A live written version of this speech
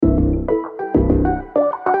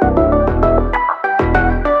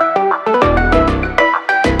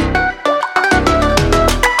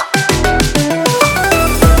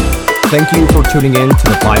Thank you for tuning in to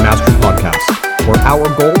the Time Mastery Podcast, where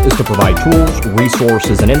our goal is to provide tools,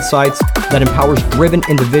 resources, and insights that empowers driven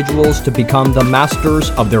individuals to become the masters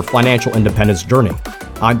of their financial independence journey.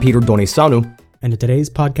 I'm Peter Donisanu. And in today's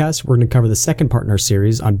podcast, we're going to cover the second part in our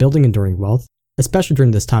series on building enduring wealth, especially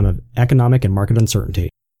during this time of economic and market uncertainty.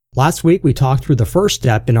 Last week, we talked through the first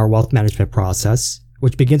step in our wealth management process,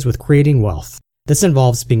 which begins with creating wealth. This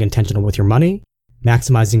involves being intentional with your money,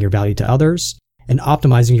 maximizing your value to others, and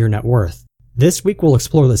optimizing your net worth. This week, we'll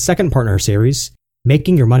explore the second part in our series,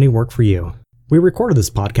 making your money work for you. We recorded this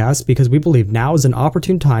podcast because we believe now is an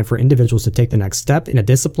opportune time for individuals to take the next step in a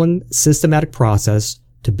disciplined, systematic process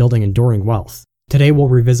to building enduring wealth. Today, we'll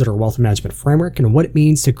revisit our wealth management framework and what it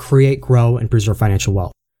means to create, grow, and preserve financial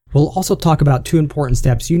wealth. We'll also talk about 2 important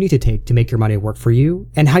steps you need to take to make your money work for you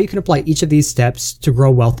and how you can apply each of these steps to grow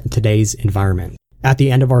wealth in today's environment. At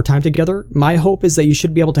the end of our time together, my hope is that you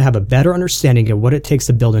should be able to have a better understanding of what it takes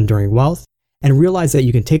to build enduring wealth and realize that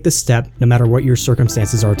you can take this step no matter what your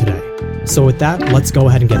circumstances are today. So with that, let's go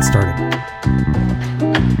ahead and get started.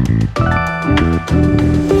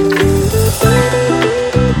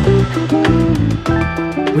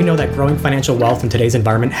 We know that growing financial wealth in today's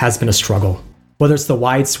environment has been a struggle. Whether it's the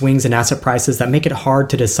wide swings in asset prices that make it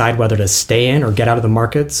hard to decide whether to stay in or get out of the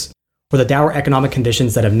markets, or the dour economic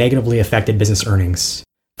conditions that have negatively affected business earnings.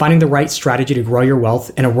 Finding the right strategy to grow your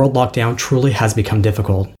wealth in a world lockdown truly has become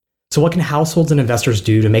difficult. So what can households and investors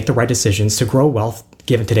do to make the right decisions to grow wealth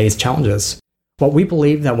given today's challenges? Well, we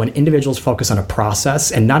believe that when individuals focus on a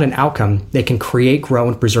process and not an outcome, they can create, grow,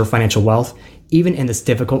 and preserve financial wealth even in this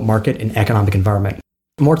difficult market and economic environment.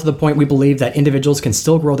 More to the point, we believe that individuals can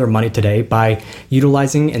still grow their money today by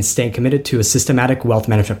utilizing and staying committed to a systematic wealth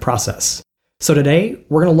management process. So today,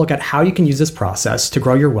 we're going to look at how you can use this process to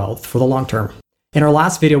grow your wealth for the long term. In our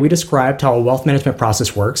last video, we described how a wealth management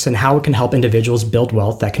process works and how it can help individuals build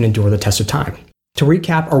wealth that can endure the test of time. To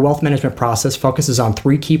recap, our wealth management process focuses on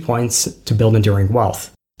 3 key points to build enduring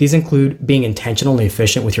wealth. These include being intentional and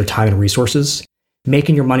efficient with your time and resources,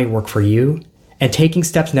 making your money work for you, and taking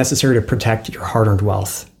steps necessary to protect your hard-earned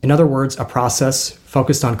wealth. In other words, a process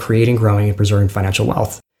focused on creating, growing, and preserving financial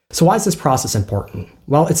wealth. So why is this process important?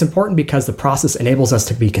 Well, it's important because the process enables us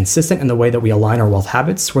to be consistent in the way that we align our wealth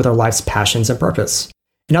habits with our life's passions and purpose.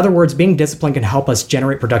 In other words, being disciplined can help us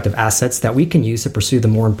generate productive assets that we can use to pursue the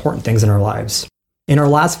more important things in our lives. In our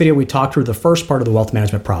last video, we talked through the first part of the wealth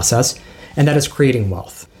management process, and that is creating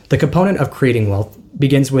wealth. The component of creating wealth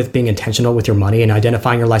begins with being intentional with your money and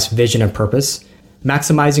identifying your life's vision and purpose,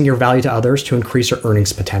 maximizing your value to others to increase your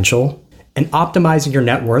earnings potential, and optimizing your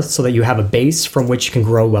net worth so that you have a base from which you can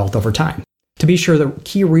grow wealth over time. To be sure, the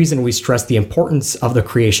key reason we stress the importance of the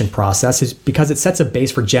creation process is because it sets a base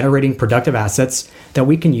for generating productive assets that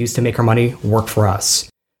we can use to make our money work for us.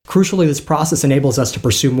 Crucially, this process enables us to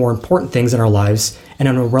pursue more important things in our lives and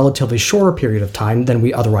in a relatively shorter period of time than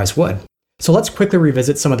we otherwise would. So let's quickly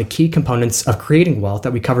revisit some of the key components of creating wealth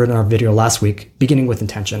that we covered in our video last week, beginning with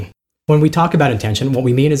intention. When we talk about intention, what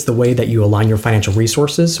we mean is the way that you align your financial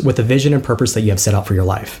resources with the vision and purpose that you have set out for your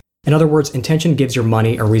life. In other words, intention gives your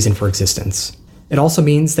money a reason for existence. It also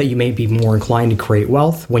means that you may be more inclined to create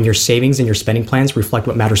wealth when your savings and your spending plans reflect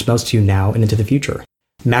what matters most to you now and into the future.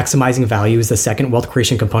 Maximizing value is the second wealth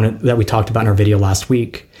creation component that we talked about in our video last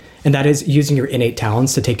week, and that is using your innate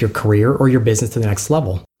talents to take your career or your business to the next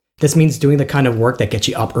level. This means doing the kind of work that gets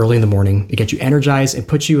you up early in the morning, it gets you energized, and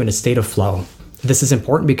puts you in a state of flow. This is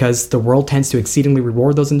important because the world tends to exceedingly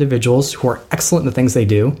reward those individuals who are excellent in the things they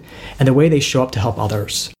do and the way they show up to help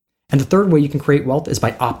others. And the third way you can create wealth is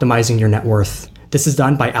by optimizing your net worth. This is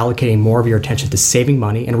done by allocating more of your attention to saving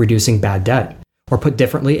money and reducing bad debt. Or put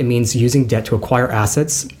differently, it means using debt to acquire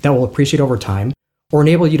assets that will appreciate over time or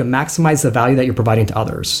enable you to maximize the value that you're providing to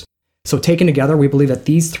others. So taken together, we believe that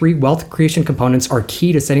these 3 wealth creation components are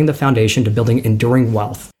key to setting the foundation to building enduring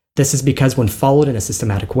wealth. This is because when followed in a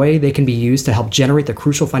systematic way, they can be used to help generate the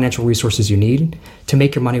crucial financial resources you need to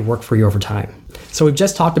make your money work for you over time. So we've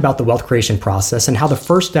just talked about the wealth creation process and how the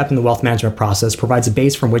first step in the wealth management process provides a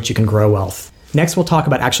base from which you can grow wealth. Next, we'll talk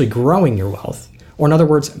about actually growing your wealth, or in other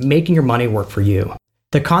words, making your money work for you.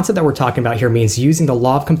 The concept that we're talking about here means using the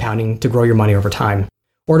law of compounding to grow your money over time.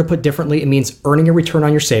 Or to put differently, it means earning a return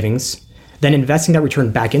on your savings, then investing that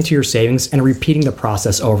return back into your savings and repeating the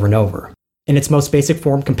process over and over. In its most basic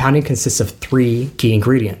form, compounding consists of 3 key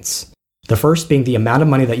ingredients. The first being the amount of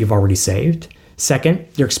money that you've already saved. Second,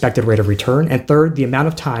 your expected rate of return. And third, the amount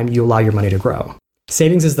of time you allow your money to grow.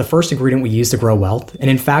 Savings is the first ingredient we use to grow wealth. And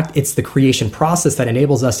in fact, it's the creation process that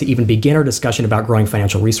enables us to even begin our discussion about growing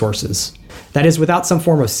financial resources. That is, without some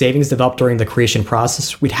form of savings developed during the creation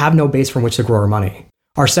process, we'd have no base from which to grow our money.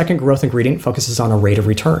 Our second growth ingredient focuses on a rate of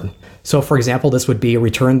return. So for example, this would be a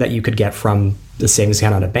return that you could get from the savings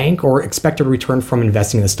account at a bank or expected return from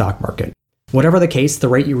investing in the stock market. Whatever the case, the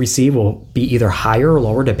rate you receive will be either higher or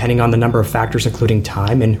lower depending on the number of factors including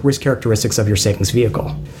time and risk characteristics of your savings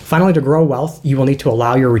vehicle. Finally, to grow wealth, you will need to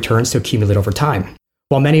allow your returns to accumulate over time.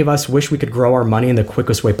 While many of us wish we could grow our money in the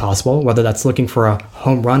quickest way possible, whether that's looking for a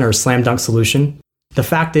home run or a slam dunk solution, the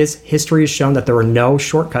fact is history has shown that there are no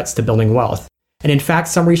shortcuts to building wealth. And in fact,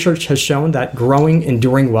 some research has shown that growing,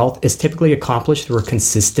 enduring wealth is typically accomplished through a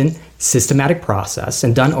consistent, systematic process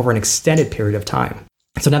and done over an extended period of time.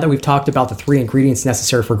 So now that we've talked about the 3 ingredients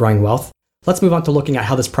necessary for growing wealth, let's move on to looking at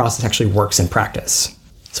how this process actually works in practice.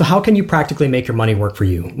 So how can you practically make your money work for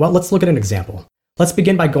you? Well, let's look at an example. Let's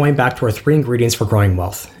begin by going back to our 3 ingredients for growing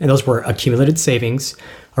wealth. And those were accumulated savings,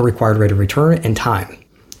 a required rate of return, and time.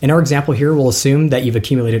 In our example here, we'll assume that you've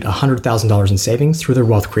accumulated $100,000 in savings through the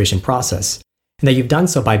wealth creation process, and that you've done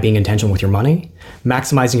so by being intentional with your money,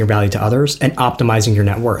 maximizing your value to others, and optimizing your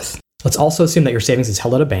net worth. Let's also assume that your savings is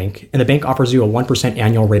held at a bank, and the bank offers you a 1%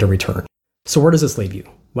 annual rate of return. So where does this leave you?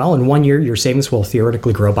 Well, in 1 year, your savings will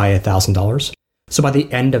theoretically grow by $1,000. So by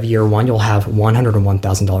the end of year 1, you'll have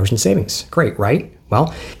 $101,000 in savings. Great, right?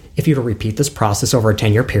 Well, if you were to repeat this process over a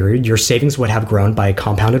 10-year period, your savings would have grown by a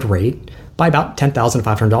compounded rate by about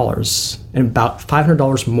 $10,500, and about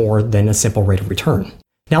 $500 more than a simple rate of return.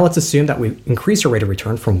 Now let's assume that we increase your rate of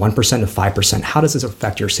return from 1% to 5%. How does this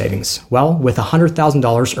affect your savings? Well, with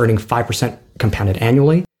 $100,000 earning 5% compounded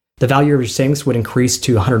annually, the value of your savings would increase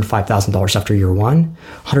to $105,000 after year 1,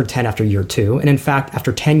 $110,000 after year 2, and in fact,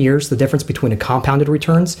 after 10 years, the difference between a compounded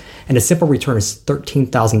returns and a simple return is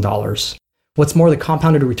 $13,000. What's more, the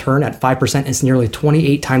compounded return at 5% is nearly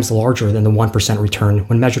 28 times larger than the 1% return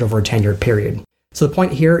when measured over a 10-year period. So the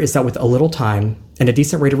point here is that with a little time and a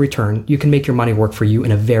decent rate of return, you can make your money work for you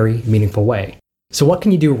in a very meaningful way. So what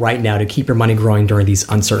can you do right now to keep your money growing during these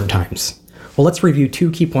uncertain times? Well, let's review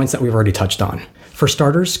 2 key points that we've already touched on. For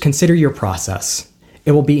starters, consider your process.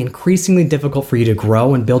 It will be increasingly difficult for you to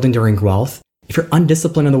grow and build enduring wealth if you're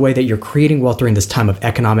undisciplined in the way that you're creating wealth during this time of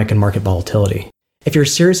economic and market volatility. If you're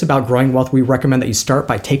serious about growing wealth, we recommend that you start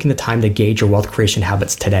by taking the time to gauge your wealth creation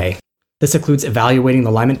habits today. This includes evaluating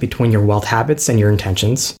the alignment between your wealth habits and your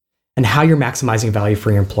intentions, and how you're maximizing value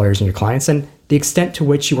for your employers and your clients, and the extent to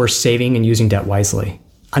which you are saving and using debt wisely.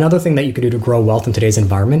 Another thing that you can do to grow wealth in today's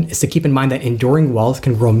environment is to keep in mind that enduring wealth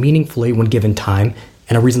can grow meaningfully when given time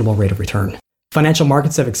and a reasonable rate of return. Financial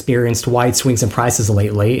markets have experienced wide swings in prices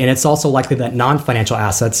lately, and it's also likely that non-financial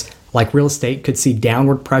assets like real estate could see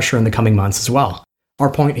downward pressure in the coming months as well. Our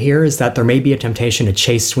point here is that there may be a temptation to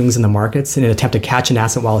chase swings in the markets in an attempt to catch an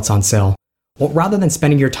asset while it's on sale. Well, rather than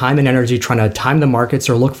spending your time and energy trying to time the markets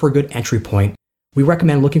or look for a good entry point, we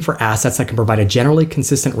recommend looking for assets that can provide a generally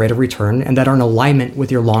consistent rate of return and that are in alignment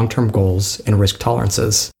with your long-term goals and risk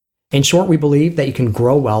tolerances. In short, we believe that you can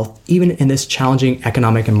grow wealth even in this challenging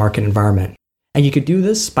economic and market environment. And you could do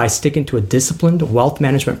this by sticking to a disciplined wealth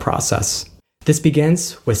management process. This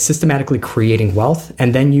begins with systematically creating wealth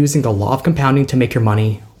and then using the law of compounding to make your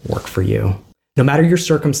money work for you. No matter your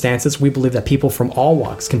circumstances, we believe that people from all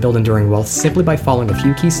walks can build enduring wealth simply by following a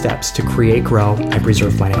few key steps to create, grow, and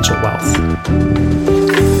preserve financial wealth.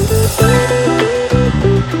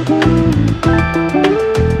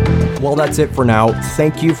 Well, that's it for now.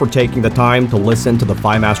 Thank you for taking the time to listen to the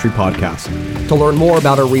FI Mastery podcast. To learn more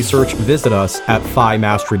about our research, visit us at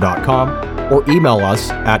FIMastery.com or email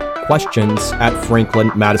us at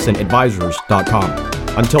questions@franklinmadisonadvisors.com.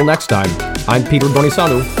 Until next time, I'm Peter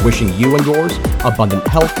Donisanu, wishing you and yours abundant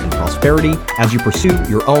health and prosperity as you pursue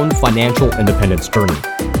your own financial independence journey.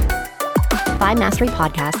 FI Mastery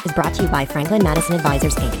Podcast is brought to you by Franklin Madison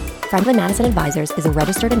Advisors, Inc. Franklin Madison Advisors is a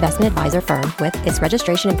registered investment advisor firm with its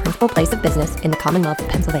registration and principal place of business in the Commonwealth of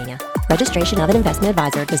Pennsylvania. Registration of an investment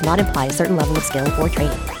advisor does not imply a certain level of skill or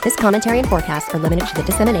training. This commentary and forecasts are limited to the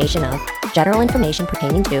dissemination of general information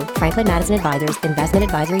pertaining to Franklin Madison Advisors' investment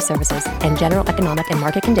advisory services and general economic and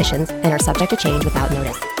market conditions and are subject to change without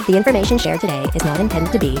notice. The information shared today is not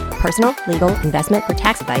intended to be personal, legal, investment, or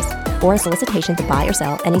tax advice or a solicitation to buy or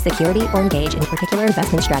sell any security or engage in a particular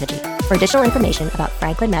investment strategy. For additional information about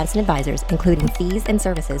Franklin Madison Advisors, including fees and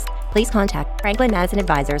services, please contact Franklin Madison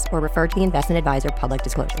Advisors or refer to the Investment Advisor Public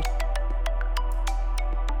Disclosures.